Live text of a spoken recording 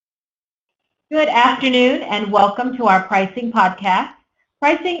Good afternoon and welcome to our pricing podcast,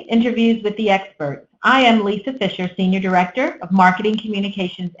 Pricing Interviews with the Experts. I am Lisa Fisher, Senior Director of Marketing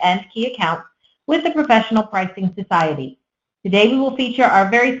Communications and Key Accounts with the Professional Pricing Society. Today we will feature our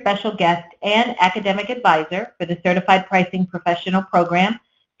very special guest and academic advisor for the Certified Pricing Professional Program,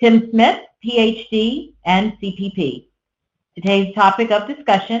 Tim Smith, PhD and CPP. Today's topic of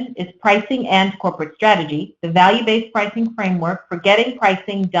discussion is Pricing and Corporate Strategy, the value-based pricing framework for getting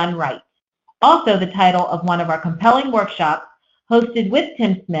pricing done right. Also the title of one of our compelling workshops hosted with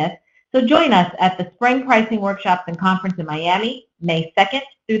Tim Smith, so join us at the Spring Pricing Workshops and Conference in Miami, May 2nd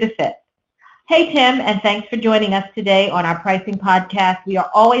through the 5th. Hey Tim, and thanks for joining us today on our pricing podcast. We are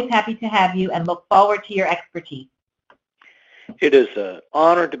always happy to have you and look forward to your expertise. It is an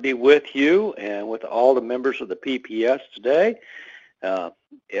honor to be with you and with all the members of the PPS today.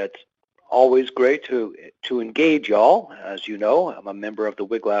 It's always great to engage y'all. As you know, I'm a member of the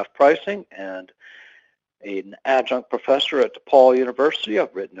Wiglaf Pricing and an adjunct professor at DePaul University.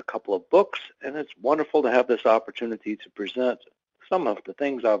 I've written a couple of books, and it's wonderful to have this opportunity to present some of the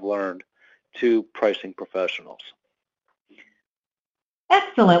things I've learned to pricing professionals.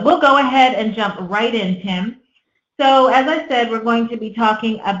 Excellent. We'll go ahead and jump right in, Tim. So as I said, we're going to be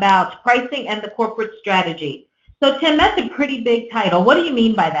talking about pricing and the corporate strategy. So Tim, that's a pretty big title. What do you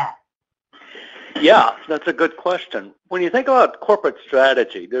mean by that? Yeah, that's a good question. When you think about corporate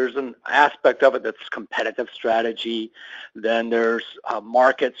strategy, there's an aspect of it that's competitive strategy. Then there's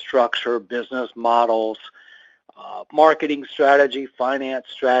market structure, business models, marketing strategy, finance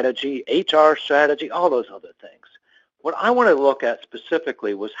strategy, HR strategy, all those other things. What I want to look at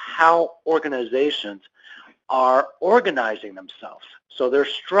specifically was how organizations are organizing themselves. So their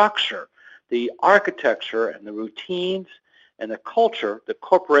structure, the architecture and the routines and the culture that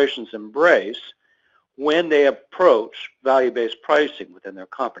corporations embrace when they approach value-based pricing within their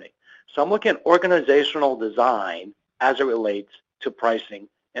company. So I'm looking at organizational design as it relates to pricing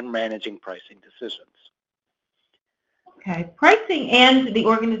and managing pricing decisions. Okay, pricing and the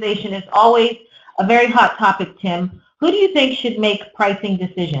organization is always a very hot topic, Tim. Who do you think should make pricing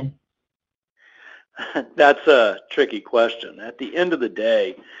decisions? That's a tricky question. At the end of the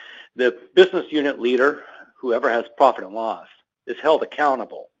day, the business unit leader, whoever has profit and loss, is held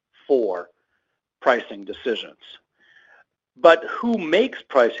accountable for pricing decisions. But who makes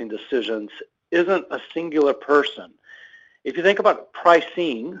pricing decisions isn't a singular person. If you think about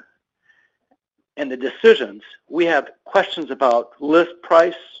pricing and the decisions, we have questions about list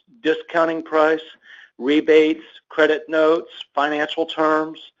price, discounting price, rebates, credit notes, financial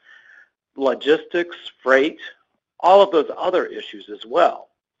terms, logistics, freight, all of those other issues as well.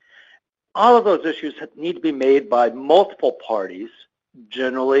 All of those issues need to be made by multiple parties,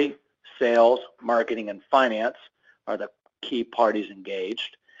 generally sales, marketing, and finance are the key parties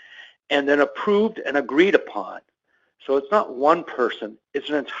engaged, and then approved and agreed upon. So it's not one person, it's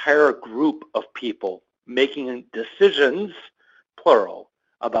an entire group of people making decisions, plural,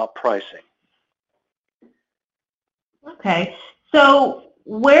 about pricing. Okay, so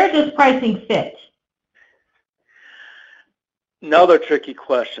where does pricing fit? Another tricky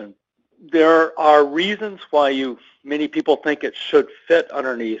question. There are reasons why many people think it should fit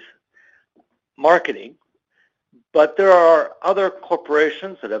underneath marketing, but there are other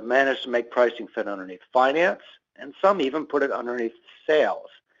corporations that have managed to make pricing fit underneath finance, and some even put it underneath sales.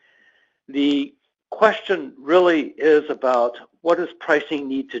 The question really is about what does pricing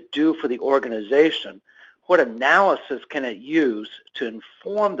need to do for the organization? What analysis can it use to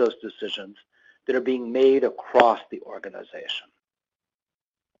inform those decisions that are being made across the organization?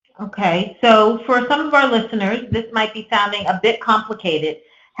 Okay, so for some of our listeners, this might be sounding a bit complicated.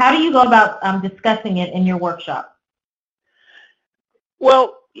 How do you go about discussing it in your workshop?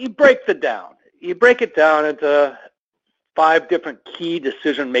 Well, you break it down. You break it down into 5 different key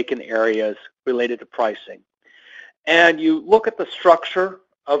decision-making areas related to pricing. And you look at the structure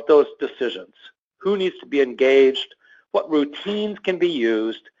of those decisions. Who needs to be engaged, what routines can be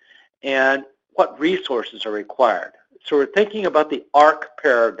used, and what resources are required. So we're thinking about the ARC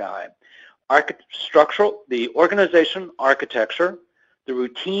paradigm. Structural, the organization architecture, the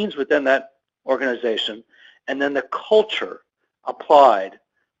routines within that organization, and then the culture applied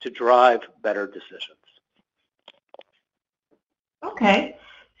to drive better decisions. Okay,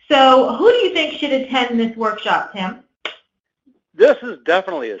 so who do you think should attend this workshop, Tim? This is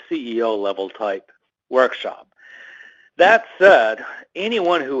definitely a CEO level type workshop. That said,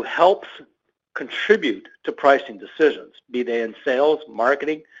 anyone who helps contribute to pricing decisions, be they in sales,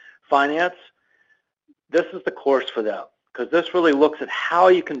 marketing, finance, this is the course for them, because this really looks at how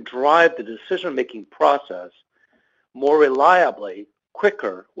you can drive the decision-making process more reliably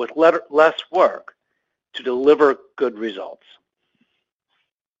quicker with less work to deliver good results.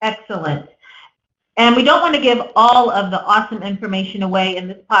 Excellent. And we don't want to give all of the awesome information away in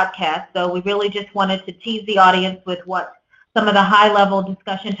this podcast, so we really just wanted to tease the audience with what some of the high-level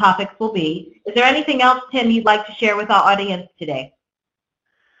discussion topics will be. Is there anything else, Tim, you'd like to share with our audience today?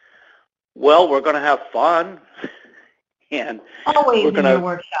 Well, we're going to have fun. And always in your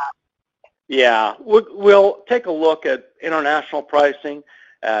workshop. Yeah, we'll take a look at international pricing,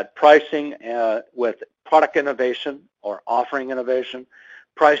 at pricing with product innovation or offering innovation,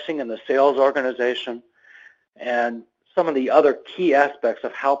 pricing in the sales organization, and some of the other key aspects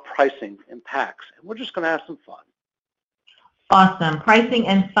of how pricing impacts. And we're just going to have some fun. Awesome. Pricing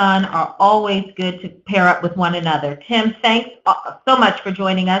and fun are always good to pair up with one another. Tim, thanks so much for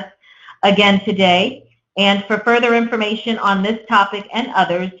joining us again today. And for further information on this topic and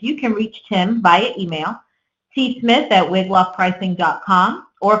others, you can reach Tim via email, tsmith@wigloffpricing.com,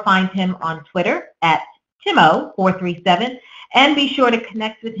 or find him on Twitter at Timo437, and be sure to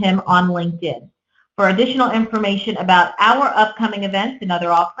connect with him on LinkedIn. For additional information about our upcoming events and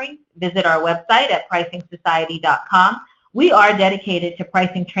other offerings, visit our website at pricingsociety.com. We are dedicated to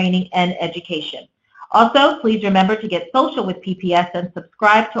pricing training and education. Also, please remember to get social with PPS and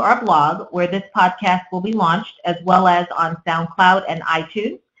subscribe to our blog, where this podcast will be launched, as well as on SoundCloud and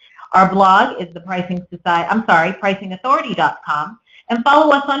iTunes. Our blog is pricingauthority.com, and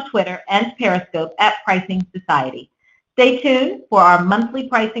follow us on Twitter and Periscope at Pricing Society. Stay tuned for our monthly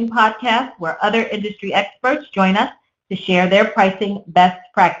pricing podcast, where other industry experts join us to share their pricing best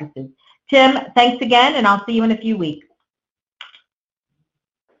practices. Tim, thanks again, and I'll see you in a few weeks.